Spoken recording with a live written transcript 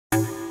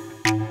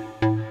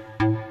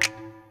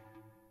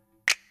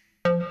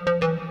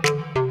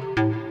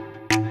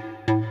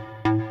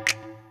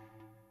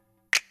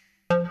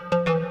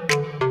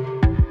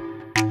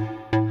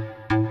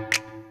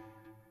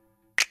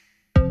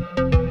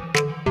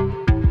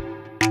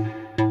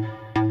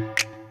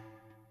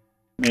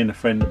Me and a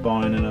friend are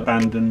buying an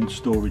abandoned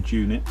storage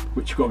unit,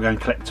 which we've got to go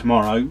and collect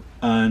tomorrow,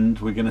 and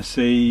we're going to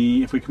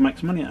see if we can make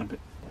some money out of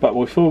it. But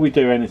before we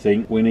do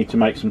anything, we need to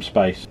make some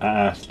space at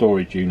our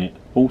storage unit,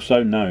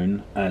 also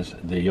known as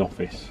the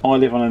office. I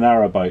live on a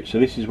narrowboat, so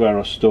this is where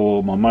I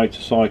store my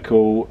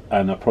motorcycle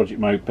and a project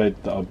moped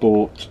that I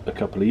bought a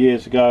couple of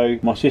years ago.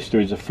 My sister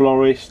is a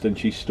florist and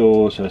she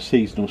stores her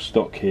seasonal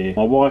stock here.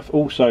 My wife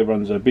also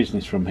runs her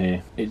business from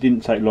here. It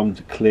didn't take long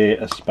to clear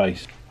a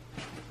space.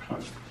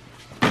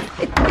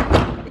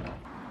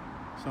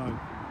 So,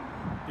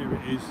 here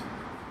it is.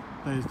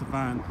 There's the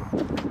van.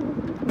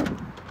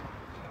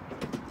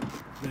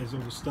 There's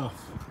all the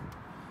stuff.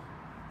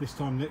 This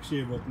time next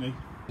year, Rodney.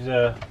 It's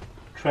a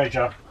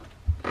treasure.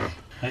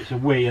 It's a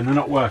Wii and they're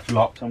not worth a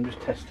lot, so I'm just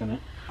testing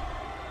it.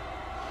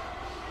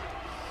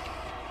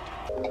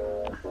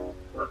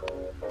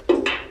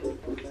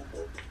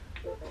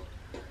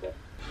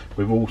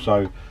 We've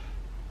also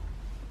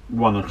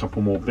won a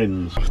couple more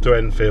bins. Off to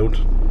Enfield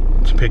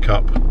to pick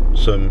up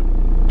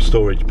some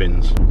storage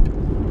bins.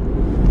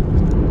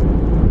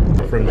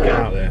 Friends get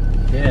out there.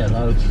 Yeah,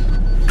 loads.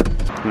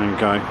 There we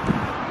go.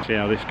 See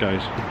how this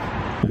goes.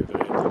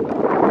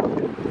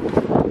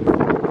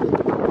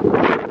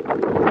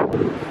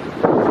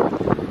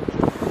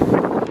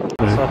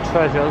 That's our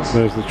treasures.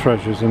 There's the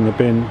treasures in the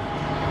bin.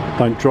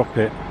 Don't drop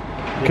it.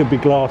 Could be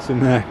glass in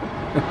there.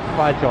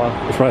 Fragile.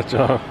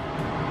 Fragile.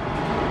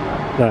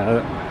 There.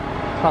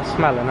 It's not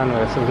smelling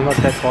anyway, so there's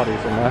no dead bodies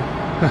in there.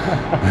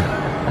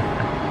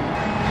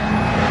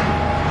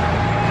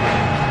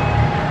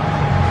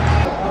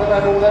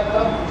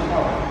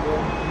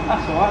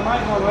 That's alright,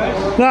 mate, no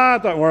worries. Nah,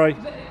 don't worry.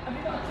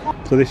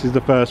 So this is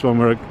the first one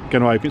we're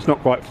going to open. It's not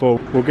quite full.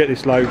 We'll get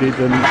this loaded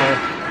and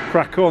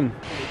crack on.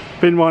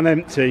 Bin one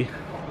empty.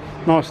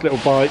 Nice little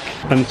bike.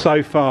 And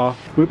so far,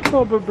 we're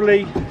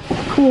probably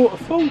a quarter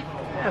full.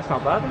 Yeah, that's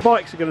not bad. The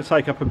bikes are going to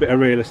take up a bit of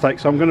real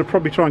estate, so I'm going to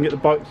probably try and get the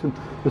bikes on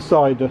the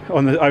side,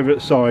 over at the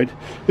side.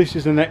 This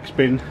is the next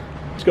bin.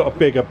 It's got a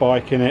bigger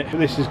bike in it.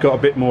 This has got a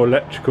bit more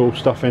electrical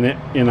stuff in it,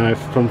 you know,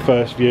 from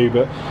first view,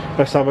 but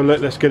let's have a look,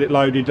 let's get it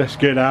loaded, let's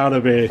get out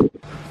of here.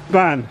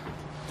 Van,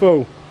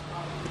 full.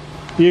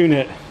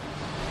 Unit,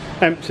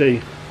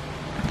 empty.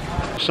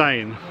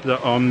 Saying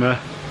that I'm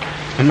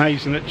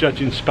amazing at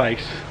judging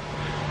space,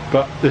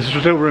 but there's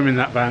still room in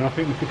that van. I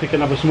think we could pick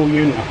another small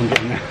unit up and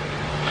get in there.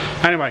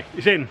 Anyway,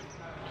 it's in.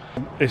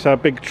 It's our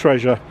big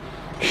treasure,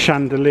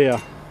 chandelier.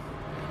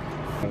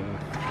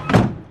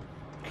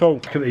 Cool.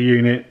 Look at the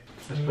unit.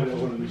 Let's put it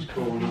all in this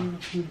corner.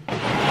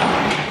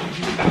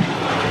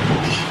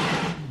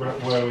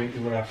 Where we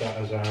will have that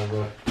as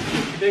our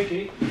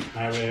diggy,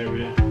 our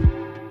area.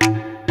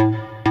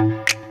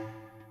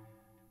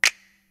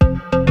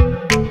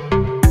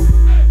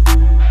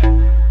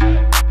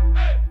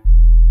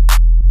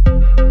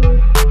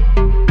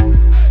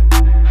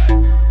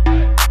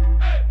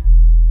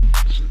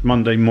 It's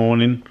Monday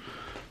morning.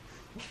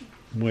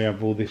 We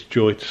have all this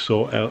joy to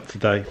sort out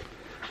today.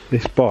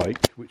 This bike,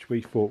 which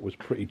we thought was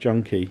pretty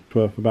junky,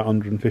 worth about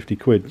 150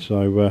 quid,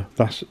 so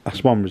that's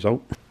one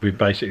result. We've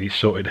basically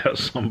sorted out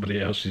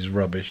somebody else's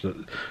rubbish that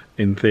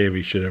in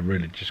theory should have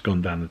really just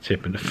gone down the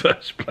tip in the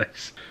first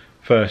place.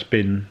 First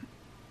bin,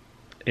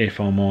 if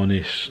I'm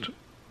honest,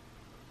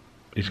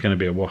 is going to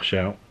be a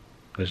washout.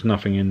 There's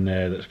nothing in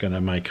there that's going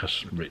to make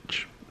us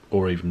rich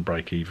or even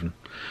break even.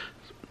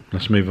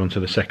 Let's move on to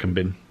the second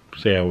bin,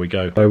 see how we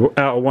go. So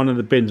out of one of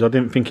the bins, I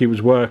didn't think it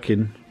was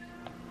working,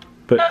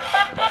 but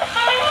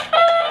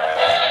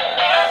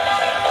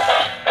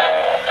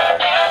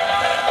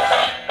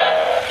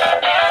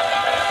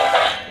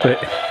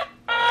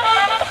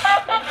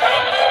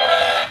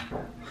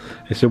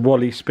it's a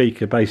Wally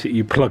speaker. Basically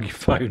you plug your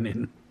phone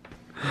in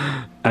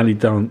and he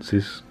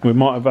dances. We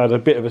might have had a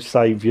bit of a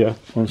saviour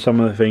on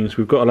some of the things.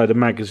 We've got a load of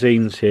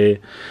magazines here,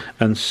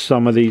 and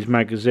some of these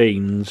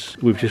magazines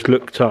we've just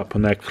looked up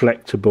and they're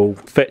collectible,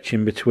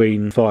 fetching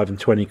between 5 and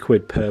 20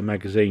 quid per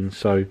magazine.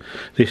 So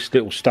this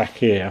little stack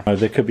here,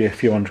 there could be a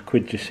few hundred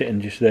quid just sitting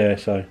just there,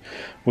 so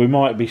we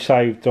might be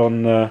saved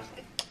on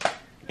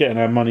getting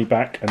our money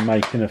back and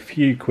making a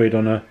few quid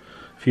on a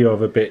few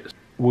other bits.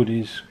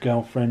 Woody's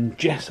girlfriend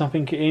Jess, I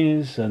think it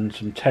is, and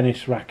some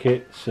tennis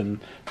rackets and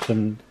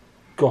some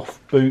golf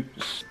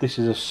boots. This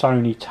is a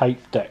Sony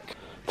tape deck,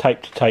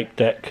 tape to tape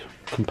deck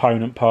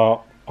component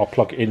part. I'll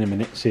plug it in a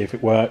minute, see if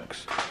it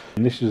works.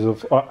 And this is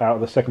out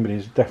of the second bin,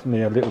 is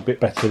definitely a little bit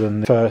better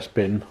than the first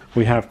bin.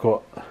 We have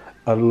got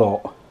a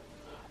lot,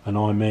 and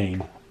I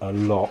mean a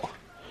lot,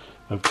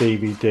 of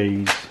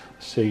DVDs,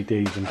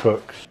 CDs and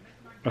books.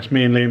 That's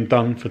me and Liam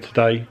done for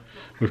today.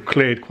 We've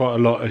cleared quite a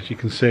lot, as you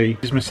can see.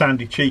 This is my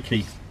Sandy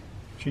Cheeky.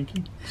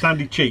 Cheeky?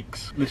 Sandy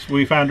Cheeks.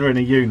 We found her in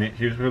a unit.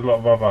 She was with a lot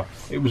of other.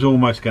 It was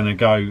almost going to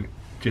go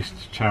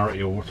just to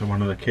charity or to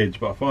one of the kids,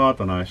 but I thought, I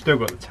don't know, still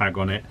got the tag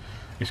on it.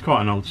 It's quite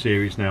an old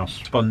series now,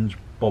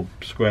 SpongeBob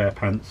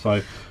SquarePants,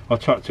 so I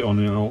chucked it on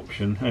in an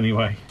auction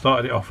anyway.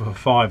 Started it off with a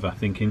 £5,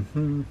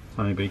 thinking,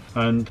 maybe.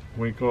 And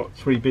we got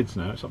 3 bids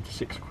now, it's up to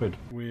 6 quid.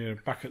 We're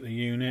back at the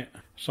unit.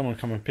 Someone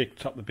come and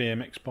picked up the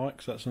BMX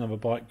bike, so that's another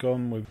bike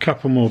gone. With a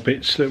couple more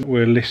bits that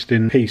we're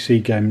listing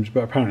PC games,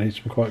 but apparently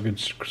some quite good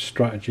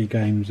strategy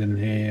games in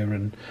here,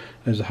 and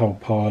there's a whole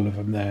pile of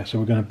them there. So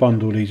we're going to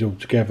bundle these all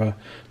together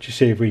to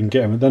see if we can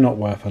get them. They're not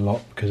worth a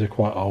lot because they're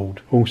quite old.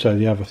 Also,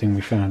 the other thing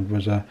we found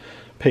was a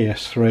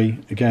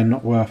PS3. Again,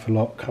 not worth a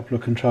lot. Couple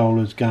of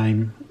controllers,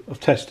 game. I've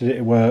tested it,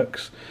 it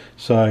works.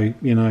 So,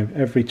 you know,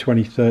 every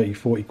 20, 30,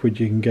 40 quid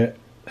you can get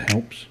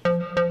helps.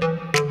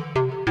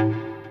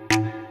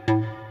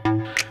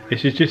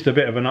 This is just a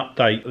bit of an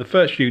update. The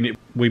first unit,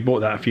 we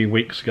bought that a few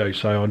weeks ago,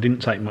 so I didn't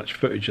take much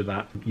footage of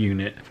that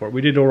unit. We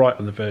did alright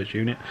on the first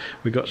unit.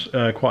 We got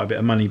quite a bit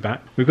of money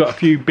back. We've got a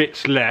few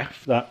bits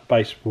left. That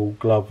baseball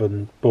glove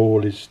and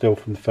ball is still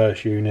from the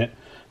first unit.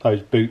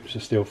 Those boots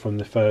are still from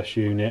the first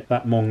unit.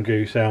 That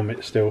mongoose helmet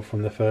is still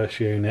from the first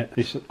unit.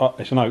 It's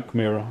an oak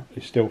mirror.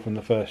 It's still from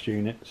the first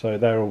unit. So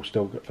they're all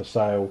still good for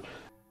sale.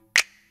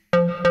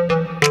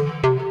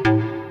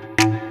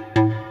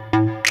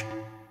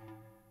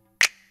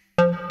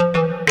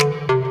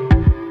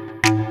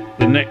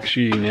 The next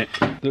unit,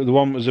 the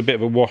one was a bit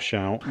of a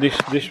washout.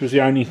 This was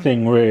the only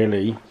thing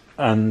really,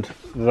 and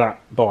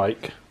that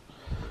bike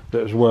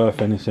that was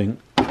worth anything.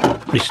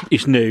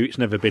 It's new, it's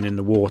never been in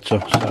the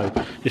water, so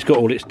it's got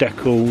all its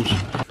decals,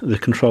 the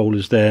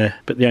controller's there,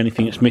 but the only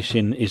thing it's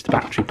missing is the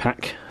battery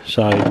pack.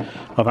 So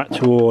I've had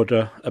to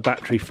order a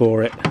battery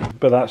for it,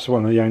 but that's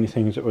one of the only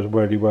things that was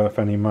really worth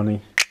any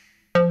money.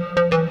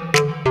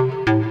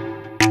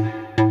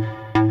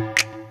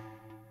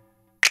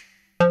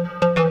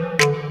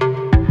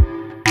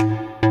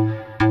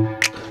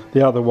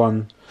 The other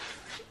one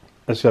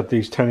has had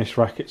these tennis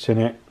rackets in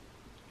it,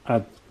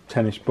 had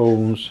tennis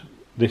balls.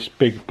 This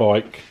big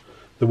bike,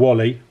 the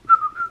Wally,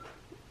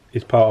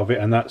 is part of it,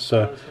 and that's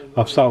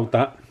I've sold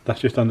that.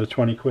 That's just under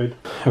 20 quid.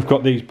 I've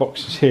got these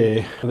boxes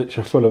here which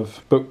are full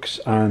of books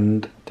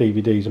and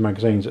DVDs and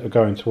magazines that are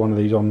going to one of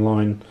these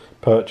online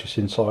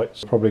purchasing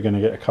sites. Probably going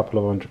to get a couple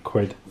of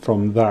 £100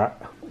 from that.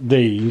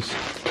 These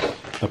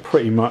are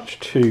pretty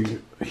much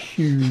two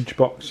huge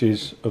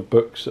boxes of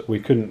books that we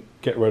couldn't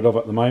get rid of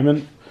at the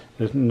moment.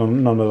 There's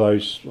none of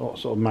those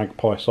sort of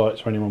magpie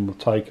sites where anyone will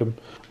take them.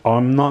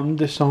 I'm not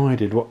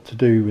undecided what to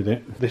do with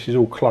it. This is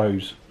all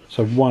clothes.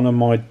 So one of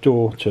my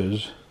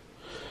daughters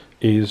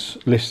is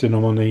listing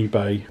them on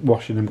eBay,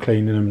 washing them,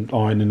 cleaning them,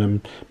 ironing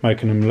them,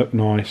 making them look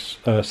nice,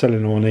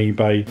 selling them on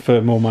eBay for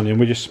more money, and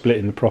we're just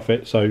splitting the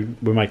profit, so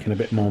we're making a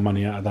bit more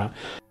money out of that.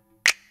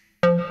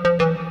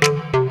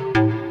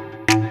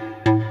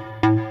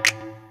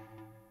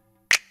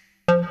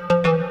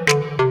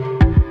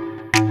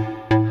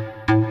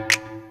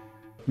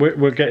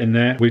 We're getting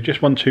there. We've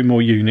just won 2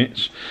 more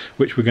units,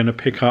 which we're going to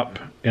pick up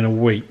in a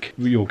week.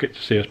 You'll get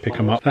to see us pick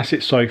them up. That's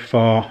it so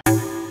far.